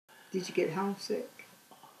Did you get homesick?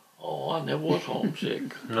 Oh, I never was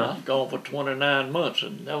homesick. No? I was gone for 29 months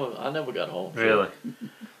and I never got homesick. Really?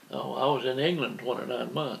 No, I was in England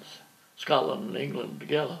 29 months. Scotland and England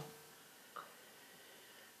together.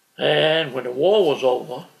 And when the war was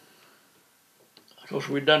over, of course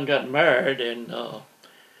we'd done got married, and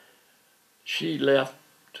she left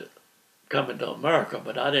coming to America,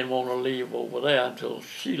 but I didn't want to leave over there until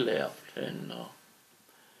she left. And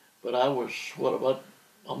but I was, what, about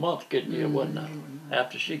a month getting here, wasn't I,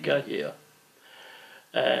 after she got here.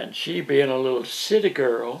 And she being a little city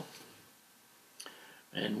girl,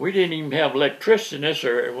 and we didn't even have electricity in this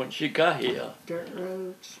area when she got here. Dirt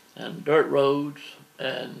roads. And dirt roads,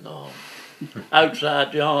 and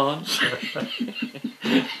outside John's.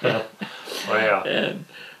 Wow. And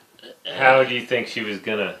how do you think she was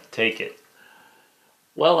going to take it?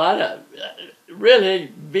 well, I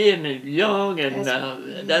really being young, and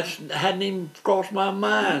that hadn't even crossed my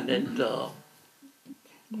mind, and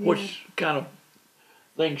which kind of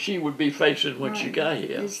thing she would be facing when she got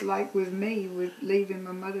here. It's like with me, with leaving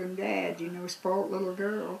my mother and dad, you know, spoiled little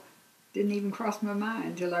girl. Didn't even cross my mind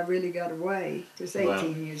until I really got away. I was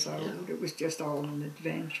 18 years old. Yeah. It was just all an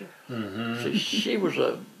adventure. See, she was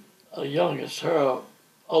a youngest. Her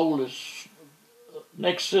oldest,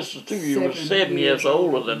 next sister to you, was 7 years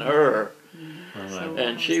older than her. So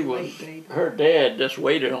and she was, her dad just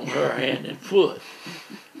waited on her hand and foot.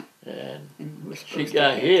 And she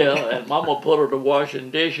got here, and Mama put her to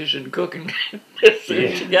washing dishes and cooking as soon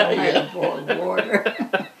as she got here. Boiled water.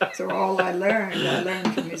 So all I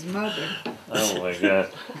learned from his mother. Oh my God!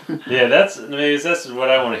 Yeah, that's what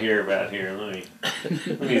I want to hear about here.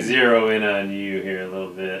 Let me zero in on you here a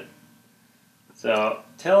little bit. So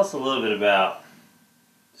tell us a little bit about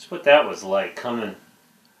just what that was like coming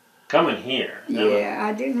here. Yeah,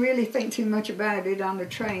 I didn't really think too much about it on the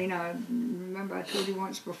train. I remember I told you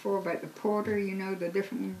once before about the porter, you know, the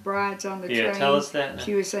different brides on the train. Yeah, tell us that now.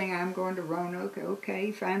 She was saying, I'm going to Roanoke.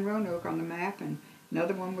 Okay, find Roanoke on the map. And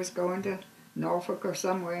another one was going to Norfolk or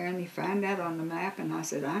somewhere, and he found that on the map. And I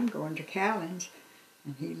said, I'm going to Callens.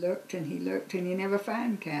 And he looked and he looked, and he never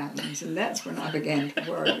found Callens. And that's when I began to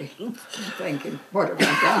worry, thinking, what have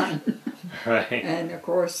I done? Right. And, of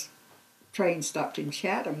course, train stopped in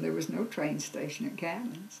Chatham. There was no train station at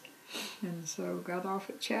Callens. And so got off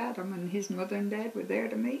at Chatham, and his mother and dad were there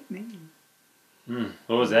to meet me.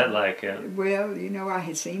 What was that like? Well, you know, I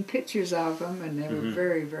had seen pictures of them, and they were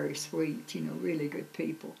very, very sweet, you know, really good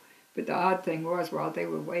people. But the odd thing was, while they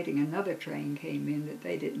were waiting, another train came in that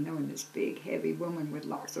they didn't know, and this big, heavy woman with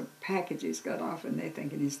lots of packages got off, and they're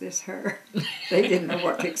thinking, is this her? They didn't know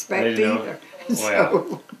what to expect either. Wow.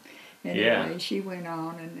 So, anyway, Yeah. she went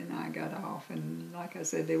on, and then I got off, and like I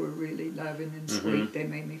said, they were really loving and sweet. They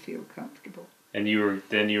made me feel comfortable. And you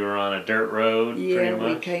were on a dirt road, pretty Yeah,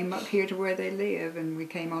 much? we came up here to where they live, and we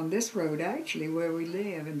came on this road, actually, where we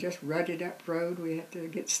live, and just rutted up road. We had to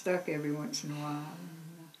get stuck every once in a while. And,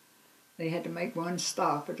 they had to make one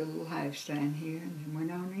stop at a little house down here, and then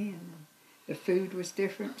went on in. And the food was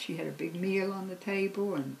different. She had a big meal on the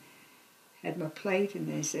table, and had my plate, and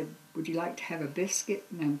they said, would you like to have a biscuit?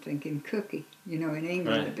 And I'm thinking, cookie. You know, in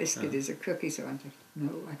England, a biscuit is a cookie, so I'm thinking,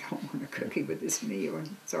 no, I don't want a cookie with this meal.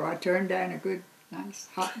 And so I turned down a good, nice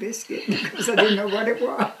hot biscuit because I didn't know what it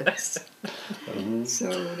was.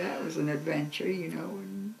 So that was an adventure, you know,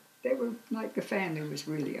 and they were, like, the family was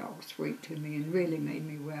really all sweet to me and really made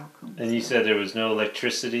me welcome. And you said there was no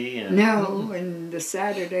electricity? And No, and the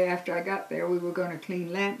Saturday after I got there, we were going to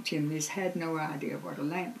clean lamp chimneys. Had no idea what a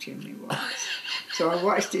lamp chimney was. So I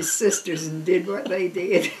watched his sisters and did what they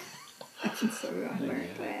did. So I learned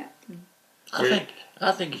that.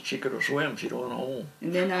 I think she could have swum. She'd went home.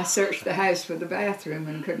 And then I searched the house for the bathroom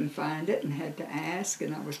and couldn't find it, and had to ask,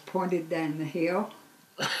 and I was pointed down the hill.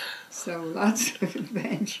 So lots of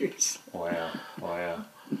adventures. Wow.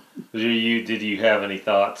 Did you have any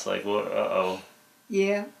thoughts like, uh-oh?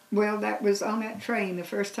 Yeah, well, that was on that train the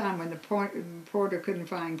first time when the porter couldn't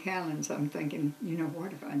find Callens. I'm thinking, you know,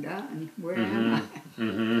 what have I done? Where am I?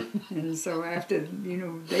 And so after, you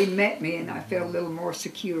know, they met me, and I felt a little more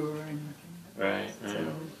secure. And right.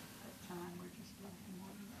 So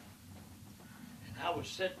I was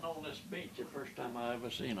sitting on this beach the first time I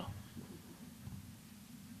ever seen her.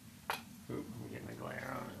 Oop, I'm getting the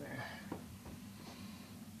glare on it there.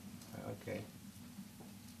 Okay.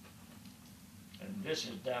 And this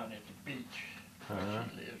is down at the beach where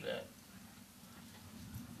she lives at.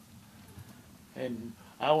 And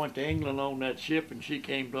I went to England on that ship, and she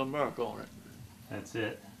came to America on it. That's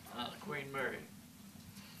it. Queen Mary.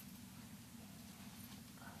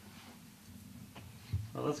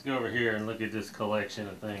 Well, let's go over here and look at this collection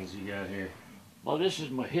of things you got here. Well, this is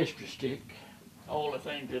my history stick. All the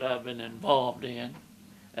things that I've been involved in.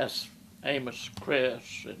 That's Amos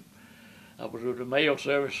Crest. And I was with the mail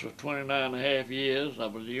service for 29 and a half years. I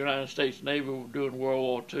was in the United States Navy during World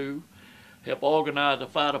War II. Helped organize the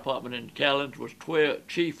fire department in Callens, was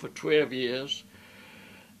chief for 12 years.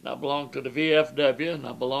 And I belonged to the VFW, and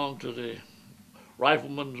I belonged to the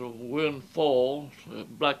Riflemen of Wind Falls,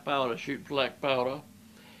 black powder, shoot black powder.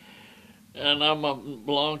 And I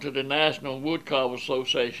belong to the National Wood Carver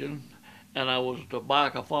Association, and I was the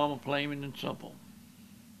biker farmer, plain and simple.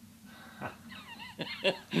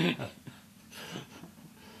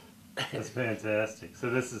 That's fantastic. So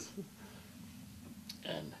this is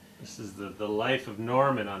And the life of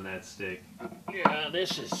Norman on that stick. yeah,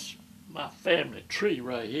 this is my family tree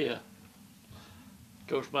right here. Of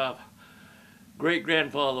course, my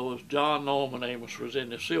great-grandfather was Jon Norman Amos, was in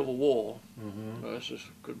the Civil War. This is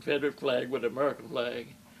a Confederate flag with the American flag.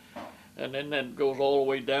 And then that goes all the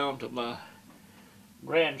way down to my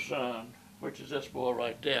grandson, which is this boy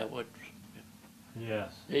right there, which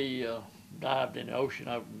Yes. he dived in the ocean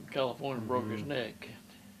out in California and broke his neck.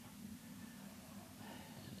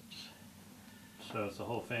 So it's a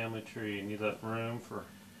whole family tree, and you left room for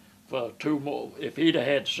two more. If he'd have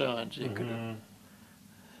had sons, he could have.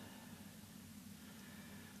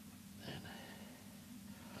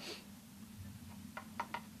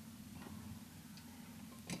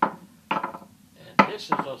 And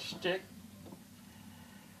this is a stick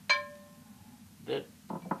that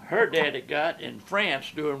her daddy got in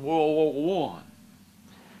France during World War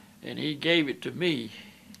I, and he gave it to me.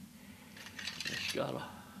 It's got a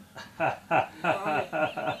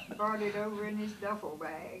brought it over in his duffel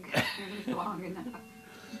bag. It was long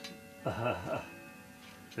enough.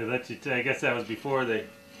 They let you. I guess that was before you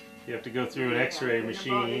have to go through an X-ray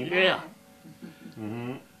machine. Yeah.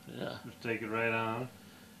 Yeah. Just take it right on.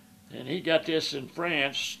 And he got this in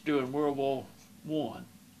France during World War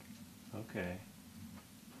I. Okay.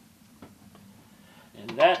 And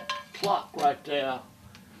that clock right there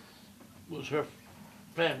was her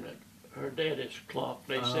family, her daddy's clock.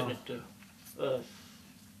 They sent it to us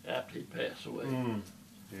after he passed away.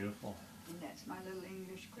 Beautiful. And that's my little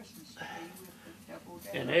English Christmas tree with the double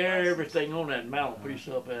decker. And everything on that mantelpiece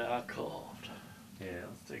up there I carved. Yeah,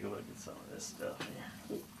 let's take a look at some of this stuff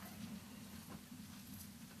here.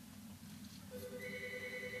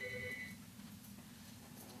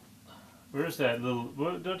 Where's that little?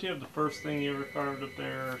 Don't you have the first thing you ever carved up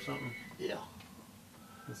there or something? Yeah.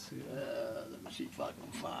 Let's see. Let me see if I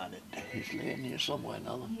can find it. It's laying here somewhere.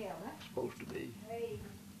 Another. Yeah, that's Supposed to be.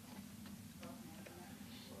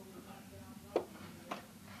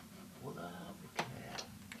 What am I looking at?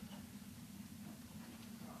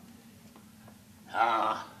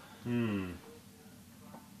 Ah.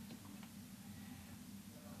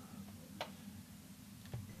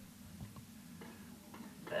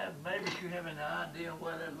 Maybe you have an idea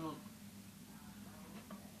where that little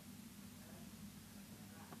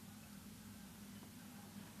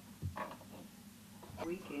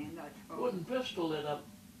weekend I told wooden pistol that I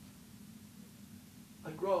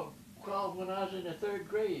carved when I was in the 3rd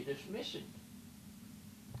grade. It's missing.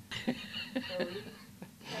 so he had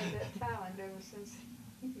that talent ever since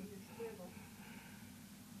he was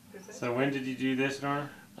little. So when did you do this, Norm?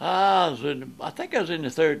 I think I was in the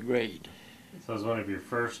 3rd grade. So it was one of your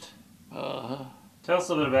first. Uh-huh. Tell us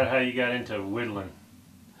a little bit about how you got into whittling.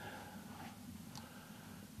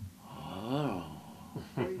 Oh.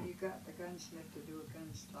 Where you got the gunsmith to do a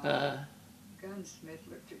gun stock. Gunsmith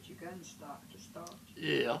looked at your gun stock to start.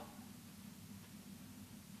 Yeah.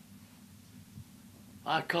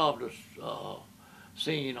 I carved a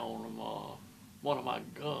scene on one of my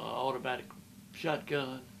automatic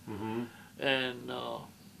shotgun, and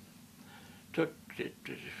took it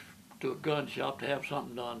to a gun shop to have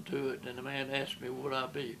something done to it. And the man asked me would I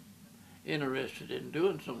be interested in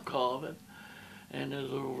doing some carving, and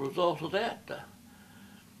as a result of that,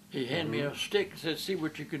 he handed me a stick and said, "See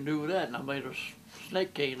what you can do with that." And I made a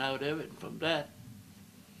snake cane out of it, and from that,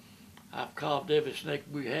 I've carved every snake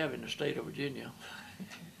we have in the state of Virginia.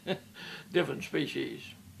 Different species.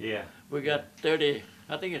 Yeah. We got 30,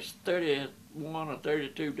 I think it's 31 or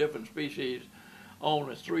 32 different species.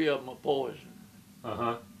 Only 3 of them are poison.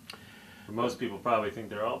 Most people probably think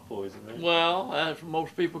they're all poison, right? Well, as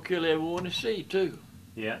most people kill everyone they see too.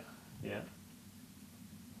 Yeah, yeah.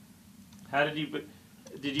 How did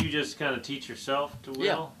you just kind of teach yourself to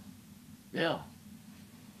whittle? Yeah.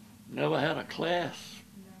 Never had a class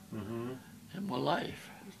in my life.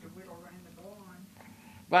 Used to whittle around the barn.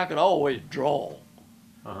 But I could always draw.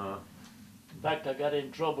 Uh-huh. In fact, I got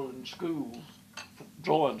in trouble in school for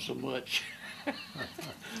drawing so much.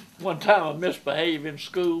 One time I misbehaved in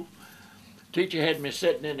school. Teacher had me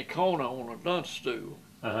sitting in the corner on a dunce stool.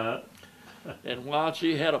 And while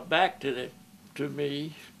she had her back to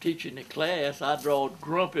me teaching the class, I drawed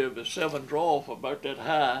Grumpy of a 7 draw for about that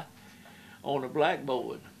high on the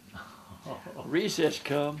blackboard. Recess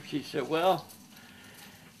come, she said, well,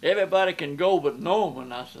 everybody can go but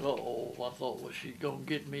Norman. I said, oh, I thought, well, she's going to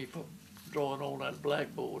get me for drawing on that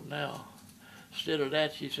blackboard now. Instead of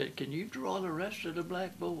that, she said, can you draw the rest of the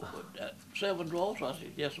blackboard? 7 draws? I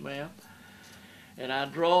said, yes, ma'am. And I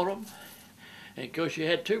drawed them. And of course, you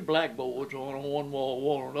had 2 blackboards on one wall,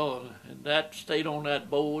 one on the other. And that stayed on that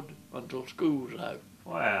board until school was out.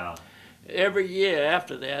 Wow. Every year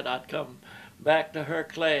after that, I'd come back to her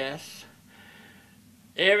class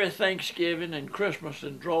every Thanksgiving and Christmas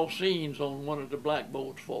and draw scenes on one of the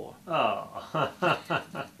blackboards for her. Oh.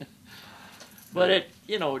 But it,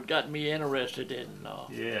 you know, it got me interested in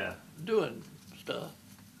Yeah. doing stuff.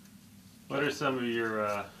 What are some of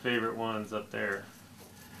your favorite ones up there?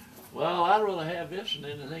 Well, I'd rather have this than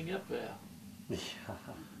anything up there. Yeah.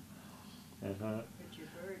 It's your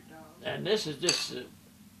bird dog. And this is just an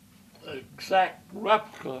exact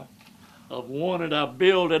replica of one that I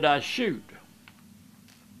build that I shoot.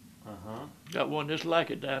 Got one just like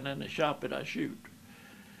it down in the shop that I shoot.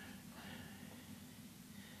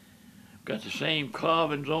 Got the same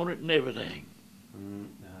carvings on it and everything.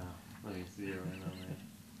 Let me zero in on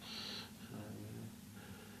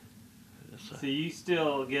that. So you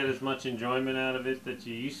still get as much enjoyment out of it that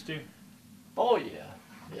you used to? Oh yeah,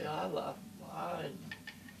 yeah.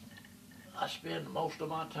 I spend most of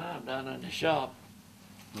my time down in the shop.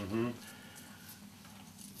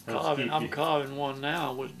 I'm carving one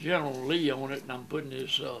now with General Lee on it, and I'm putting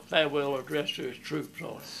his farewell address to his troops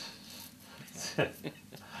on it.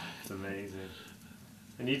 It's amazing.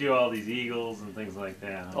 And you do all these eagles and things like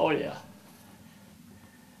that. Huh? Oh yeah.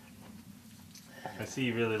 I see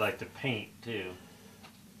you really like to paint too.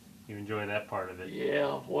 You enjoy that part of it.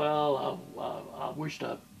 Yeah. Well, I wished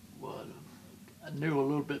I knew a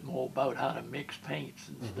little bit more about how to mix paints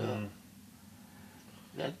and stuff.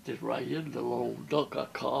 That just right here, the little duck I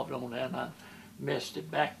carved on there, and I messed the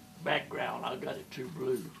background. I got it too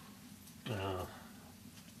blue. And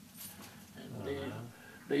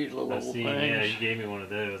these little things. Yeah, you gave me one of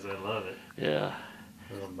those. I love it. Yeah.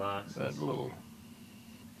 Little boxes. That little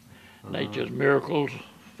nature's miracles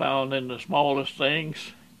found in the smallest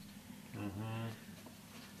things.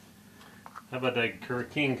 How about that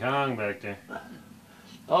King Kong back there?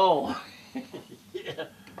 Oh, yeah.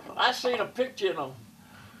 I seen a picture in a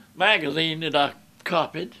magazine that I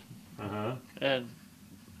copied, and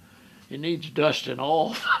it needs dusting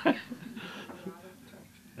off.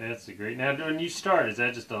 That's a great. Now, when you start, is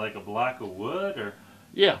that just like a block of wood, or?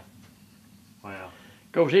 Yeah. Wow.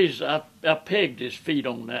 Cause I pegged his feet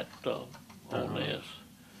on that on this.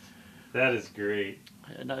 That is great.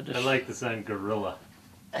 And I like the sign gorilla.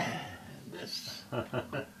 This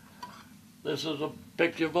is a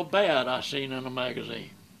picture of a bat I seen in a magazine.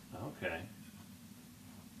 Okay.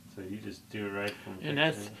 So you just do it right from the And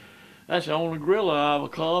picture. that's the only gorilla I ever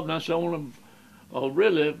carved, and that's the only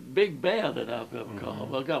really big bear that I've ever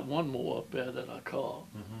carved. I got one more up there that I carved.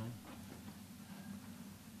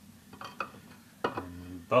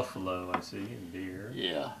 Buffalo, I see, and deer.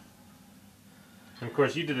 Yeah. And of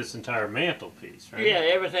course, you did this entire mantelpiece, right? Yeah,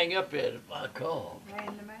 everything up there I carved.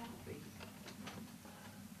 And the mouthpiece.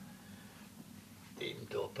 Even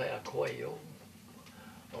to a pair of quail,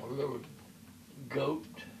 or a little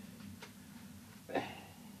goat. Do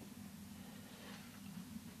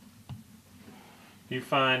you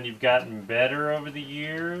find you've gotten better over the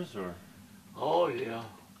years, or? Oh yeah.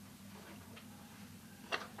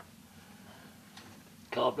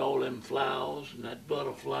 Carved all them flowers and that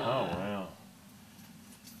butterfly. Oh wow.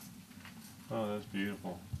 Oh, that's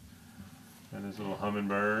beautiful. And this little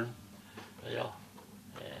hummingbird. Yeah.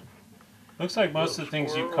 And Looks like most of the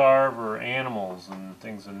things you squirrel. carve are animals and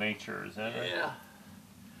things of nature. Is that right? yeah.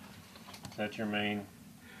 Is that your main?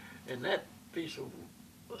 And that piece of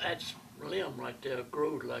that limb right there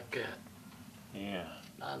grows like that. Yeah.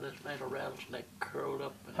 Now this made a rattlesnake curled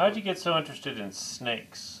up. How'd you get so interested in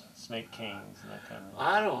snakes, snake kings, and that kind of?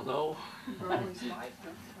 I don't know. You always liked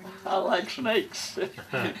them. I like snakes. In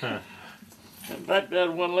fact, there's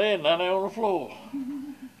one laying down there on the floor.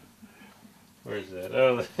 Where's that?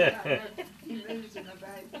 Oh. He moves in the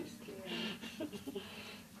baby's skin.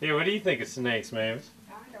 Yeah. What do you think of snakes, Mavis?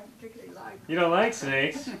 I don't particularly like them. You don't like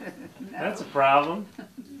snakes? No. That's a problem.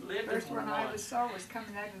 The first one I ever saw was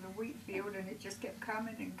coming out of the wheat field, and it just kept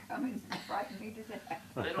coming and coming and frightened me to death.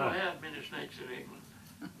 They don't have many snakes in England.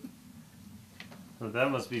 Well,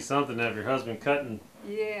 that must be something to have your husband cutting.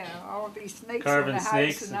 Yeah, all these snakes Carving in the house,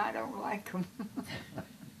 snakes and I don't like them.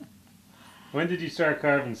 When did you start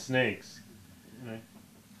carving snakes?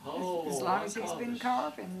 Oh, As long I as he's carved been this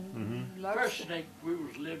carving. Loves first to- snake we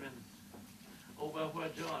was living over where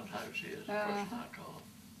John's house is. The first one I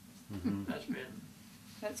carved. That's been,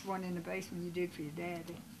 That's one in the basement you did for your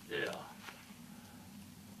daddy. yeah.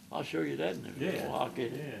 I'll show you that in a minute. Yeah. I'll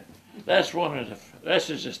get it. Yeah. That's one of the. This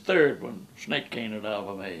is his third one, snake cane that I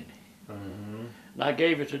ever made. Mm-hmm. And I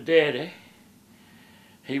gave it to Daddy.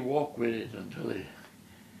 He walked with it until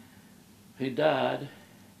he died,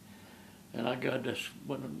 and I got this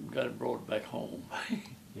went and got it brought back home.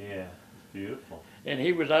 Yeah. Beautiful. And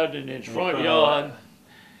he was out in his front put yard.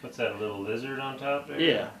 What's that? A little lizard on top there?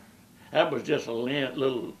 Yeah, that was just a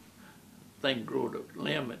little thing growed up,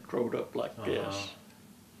 limb that growed up like this.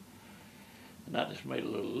 And I just made a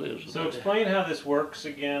little lizard. So explain how this works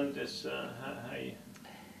again. Just how you,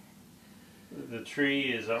 the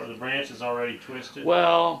tree is the branch is already twisted.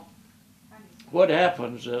 Well, what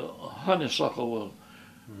happens? A honeysuckle will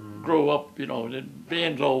grow up. You know, it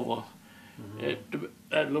bends over.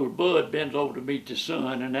 That little bud bends over to meet the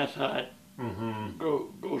sun, and that's how it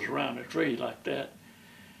goes around the tree like that.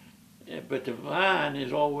 But the vine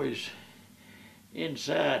is always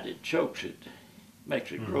inside. It chokes it,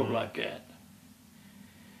 makes it grow like that.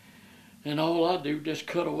 And all I do is just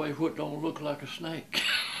cut away what don't look like a snake.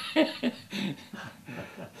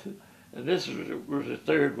 And this was the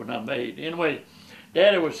third one I made. Anyway,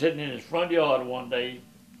 Daddy was sitting in his front yard one day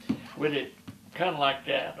with it kind of like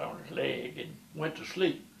that on his leg and went to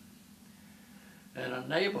sleep. And a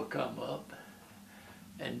neighbor come up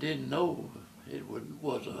and didn't know it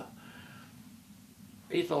was a,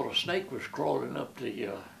 he thought a snake was crawling up the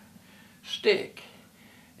stick.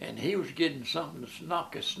 And he was getting something to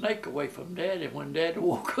knock a snake away from Daddy when Daddy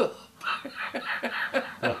woke up.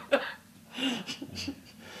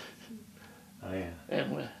 Oh yeah.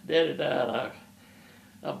 And when Daddy died,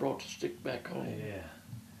 I brought the stick back home. Yeah.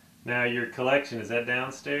 Now your collection, is that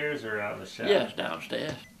downstairs or out in the shop? Yes,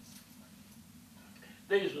 downstairs.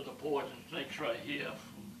 These are the poison snakes right here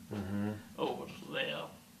from over there.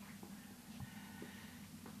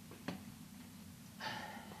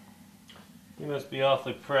 You must be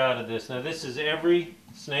awfully proud of this. Now this is every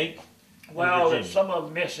snake in Well, Virginia. some of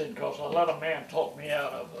them missing because a lot of man talked me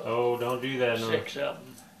out of Oh, don't do that, Norman. 6 of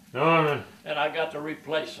them. Norman. And I got to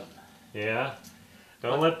replace them. Yeah.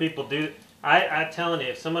 Don't let people do. I'm telling you,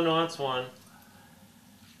 if someone wants one,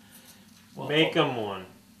 Well, make them one.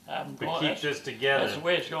 I'm But going, keep that's, this together. that's the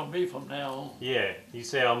way it's going to be from now on. Yeah. You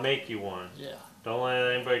say I'll make you one. Yeah. Don't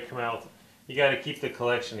let anybody come out with. You got to keep the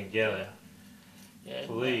collection together, Yeah.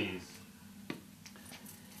 please.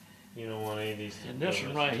 You don't want any of these. And this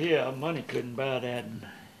one right here, money couldn't buy that.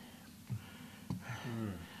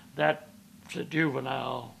 That's a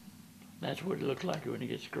juvenile. That's what it looks like when it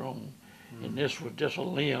gets grown. And this was just a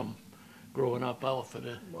limb growing up off of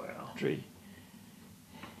the tree.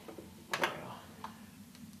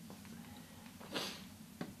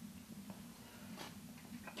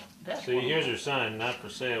 That's See, one of here's my- your sign, not for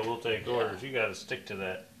sale. We'll take orders. You got to stick to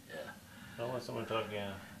that. Yeah. Don't let someone talk you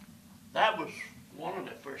out. That was one of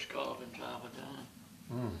the first carvings I ever done.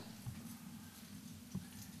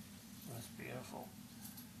 That's beautiful.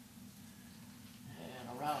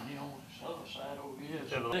 And around here on this other side over here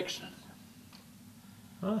is Yeah, the- Nixon.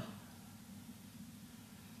 Huh?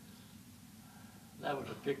 That was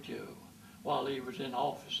a picture while he was in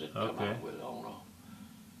office. It come Okay. out with on a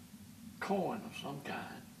coin of some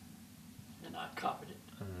kind, and I copied it.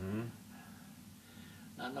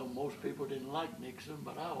 I know most people didn't like Nixon,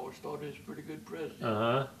 but I always thought he was a pretty good president.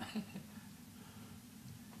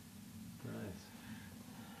 Nice.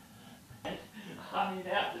 I mean,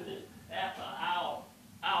 after an hour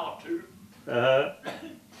or two, no,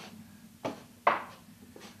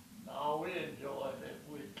 we enjoy it.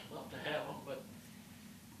 We'd love to have them, but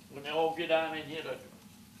when they all get down in here,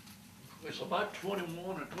 it's about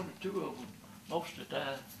 21 or 22 of them most of the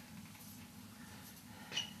time.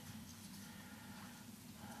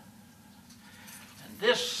 And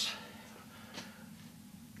this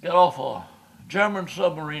got off a German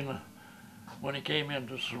submarine when he came in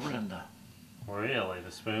to surrender. Really,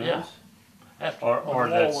 the spoons? Yeah. After Or the war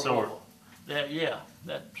that was sword. over. Yeah,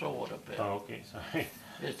 that sword up there. Oh, okay, sorry.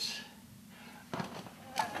 It's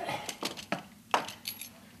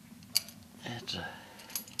a,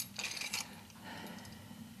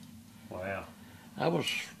 Wow. I was,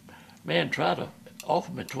 man tried to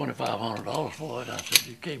offer me $2,500 for it. I said,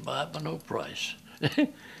 you can't buy it by no price.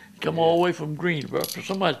 Come all the way from Greensboro. So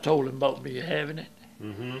somebody told him about me having it.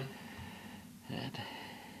 Mm-hmm. And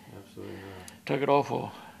Absolutely not. Took it off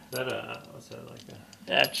of. Is that what's that like a?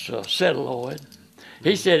 That's celluloid.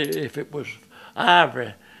 He said if it was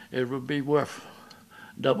ivory, it would be worth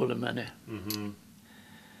double the money. Mm-hmm.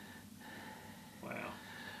 Wow.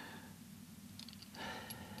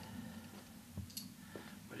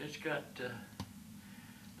 But it's got the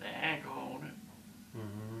anchor on it.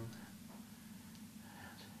 Mm-hmm.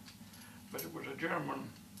 But it was a German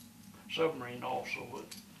submarine also.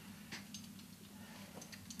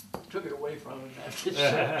 It took it away from him after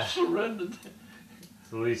it surrendered. It's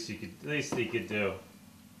the least he could do.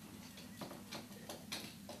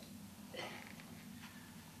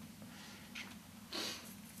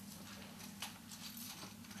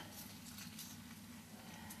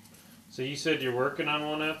 So you said you're working on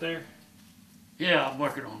one out there? Yeah, I'm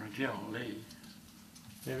working on a John Lee.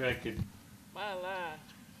 Maybe I could. My line.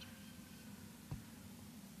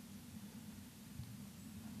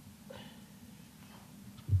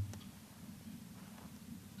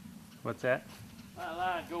 What's that? My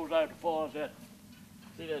line goes out as far as that.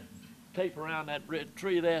 See that tape around that red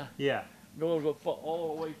tree there? Yeah. Goes up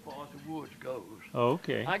all the way as far as the woods goes. Oh,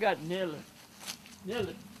 okay. I got nearly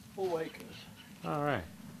 4 acres. All right.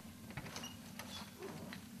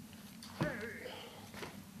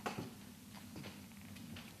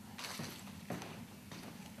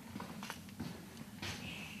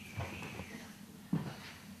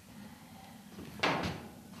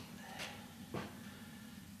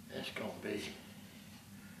 That's gonna be.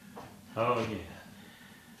 Oh yeah.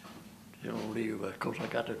 You know, leave because I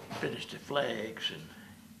got to finish the flags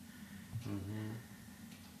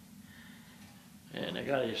and I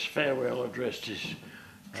got his farewell address to his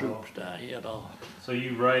troops down here and all. So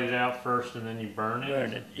you write it out first and then you burn it?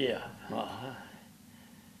 Burn it, yeah. Uh-huh.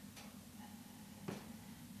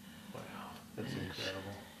 Wow, that's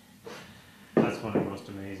incredible. That's one of the most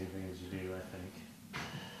amazing things you do, I think.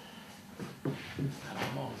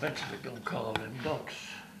 I'm eventually gonna call them ducks.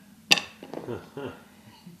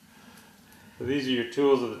 So these are your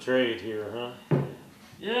tools of the trade here, huh?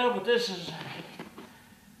 Yeah, but this is,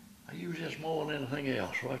 I use this more than anything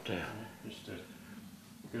else right there. Just a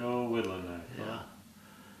good old whittling knife. Yeah. Huh?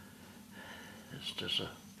 It's just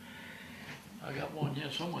I got one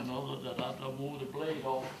here somewhere or another that I don't move the blade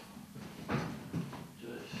off.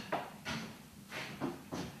 Just,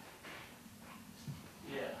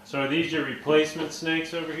 yeah. So are these your replacement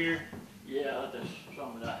snakes over here? Yeah, there's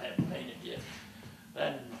some that I haven't painted yet.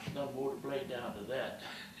 And don't move the blade down to that.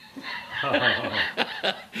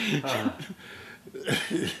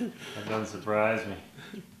 That doesn't surprise me.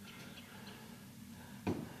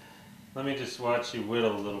 Let me just watch you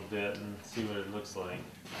whittle a little bit and see what it looks like.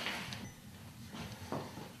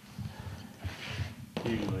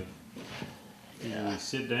 Usually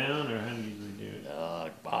sit down, or how do you usually do it?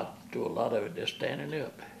 I do a lot of it just standing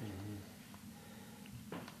up.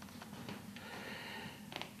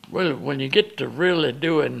 Well, when you get to really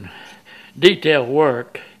doing detail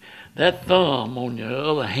work, that thumb on your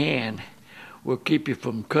other hand will keep you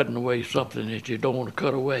from cutting away something that you don't want to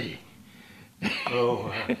cut away. Oh,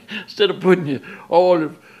 wow. Instead of putting all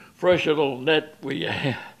the pressure on that with your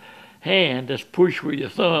hand, just push with your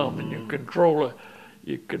thumb, and you control it.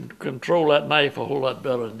 You can control that knife a whole lot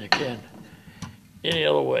better than you can any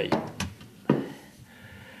other way. And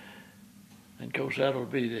of course, that'll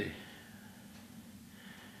be the.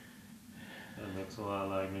 That looks a lot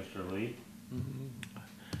like Mr. Lee.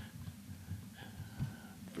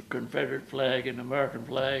 The Confederate flag and American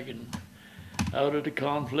flag, and out of the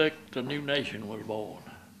conflict, a new nation was born.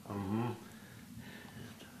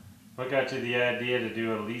 What got you the idea to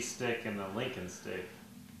do a Lee stick and a Lincoln stick?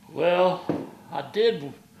 Well, I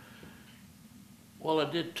did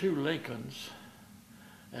 2 Lincolns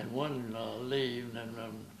and 1 Lee,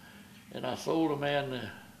 and I sold a man the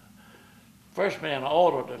first man I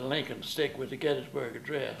ordered a Lincoln stick with the Gettysburg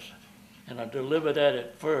Address, and I delivered that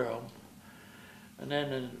at Ferrum. And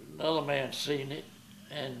then another man seen it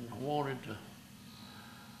and wanted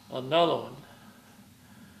another one.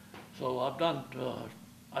 So I've done.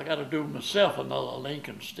 I got to do myself another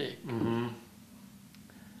Lincoln stick.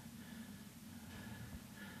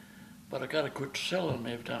 But I got to quit selling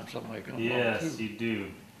them every time somebody comes along. Yes, you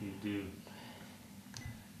do. You do.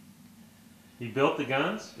 You built the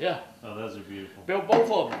guns? Yeah. Oh, those are beautiful. Built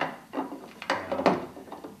both of them. Wow.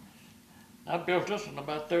 I built this one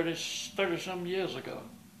about 30-some years ago.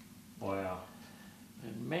 Wow.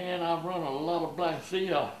 And man, I've run a lot of black.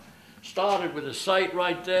 See, I started with a sight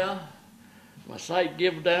right there. My sight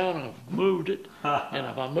give down, and I've moved it. And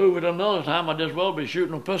if I move it another time, I just well be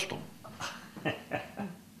shooting a pistol.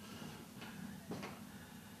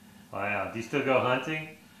 Wow. Do you still go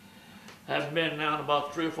hunting? Haven't been now in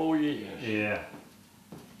about 3 or 4 years. Yeah.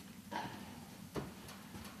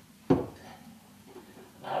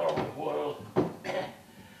 I don't know what.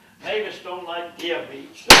 Mavis don't like deer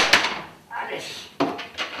meat, so I just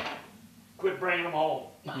quit bringing them home.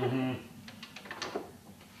 Mm-hmm.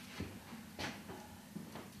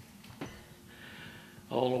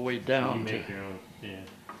 All the way You down make to your own. Yeah.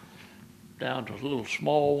 down to little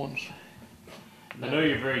small ones. I know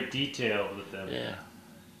you're very detailed with them. Yeah.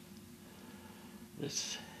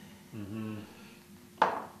 This. Mm-hmm.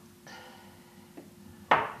 Oh,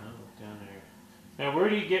 down there. Now, where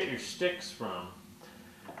do you get your sticks from?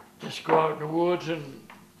 Just go out in the woods and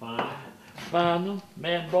find them.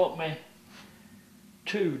 Man brought me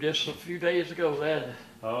 2 just a few days ago.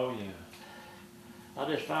 Oh, yeah. I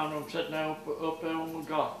just found them sitting there up there on the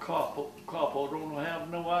carport. Don't have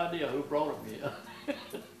no idea who brought them here.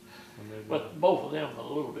 But both of them are a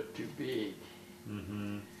little bit too big.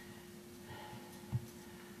 Mm-hmm.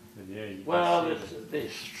 But yeah, you Well,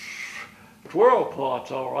 this swirl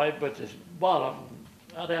part's all right, but this bottom,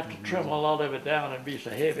 I'd have to trim a lot of it down and be so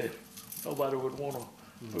heavy. Nobody would want to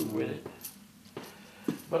fool with it.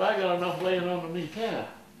 But I got enough laying underneath there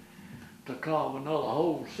to carve another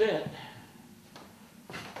whole set.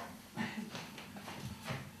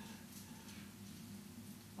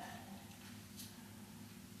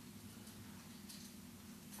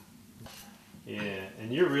 Yeah,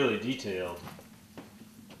 and you're really detailed.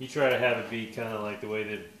 You try to have it be kind of like the way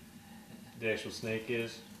that the actual snake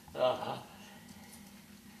is. Uh-huh.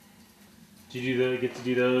 Do you get to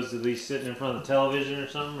do those at least sitting in front of the television or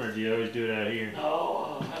something, or do you always do it out here?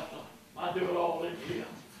 No, I do it all in here.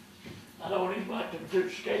 I don't even like to do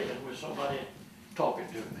scaling with somebody talking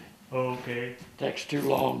to me. Oh, okay. Takes too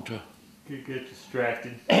long to. You get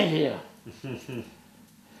distracted. Yeah.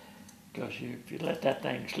 Because if you let that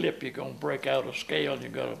thing slip, you're gonna break out a scale, and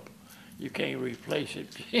you can't replace it.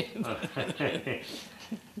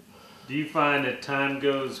 Do you find that time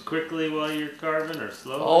goes quickly while you're carving, or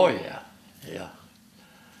slowly? Oh yeah, yeah.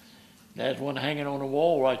 There's one hanging on the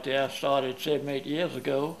wall right there. I started 7, 8 years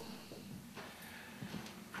ago.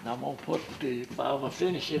 And I'm gonna put if I'm gonna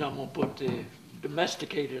finish it, I'm gonna put the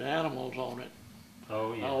domesticated animals on it.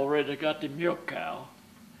 Oh yeah. I already got the milk cow.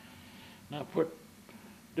 And I put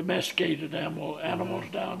domesticated animals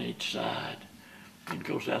down each side. And of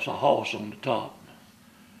course that's a horse on the top.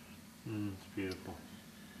 It's beautiful.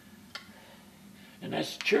 And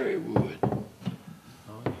that's cherry wood.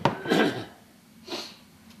 Oh yeah.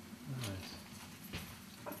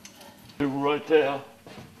 Nice. Right there.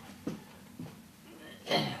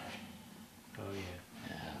 Oh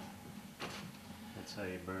yeah. That's how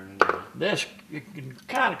you burn it. This you can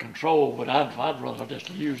kind of control, but I'd rather just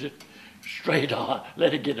use it straight hot.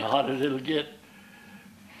 Let it get hot as it'll get.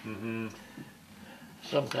 Mm-hmm.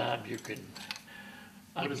 Sometimes you can.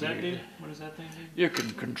 What does that do? What does that thing do? You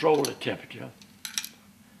can control the temperature.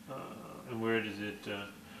 And where does it?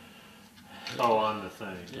 Oh, on the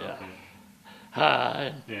thing. Yeah. Okay. High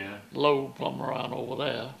and Yeah. low plumb around over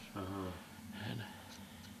there. Uh-huh. And,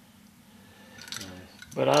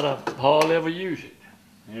 Nice. but I don't hardly ever use it.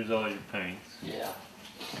 Here's all your paints. Yeah.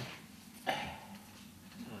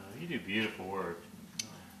 You do beautiful work.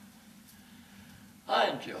 I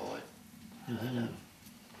enjoy it. Mm-hmm.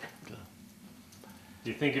 Do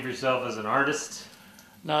you think of yourself as an artist?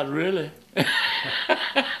 Not really.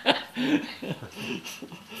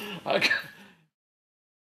 I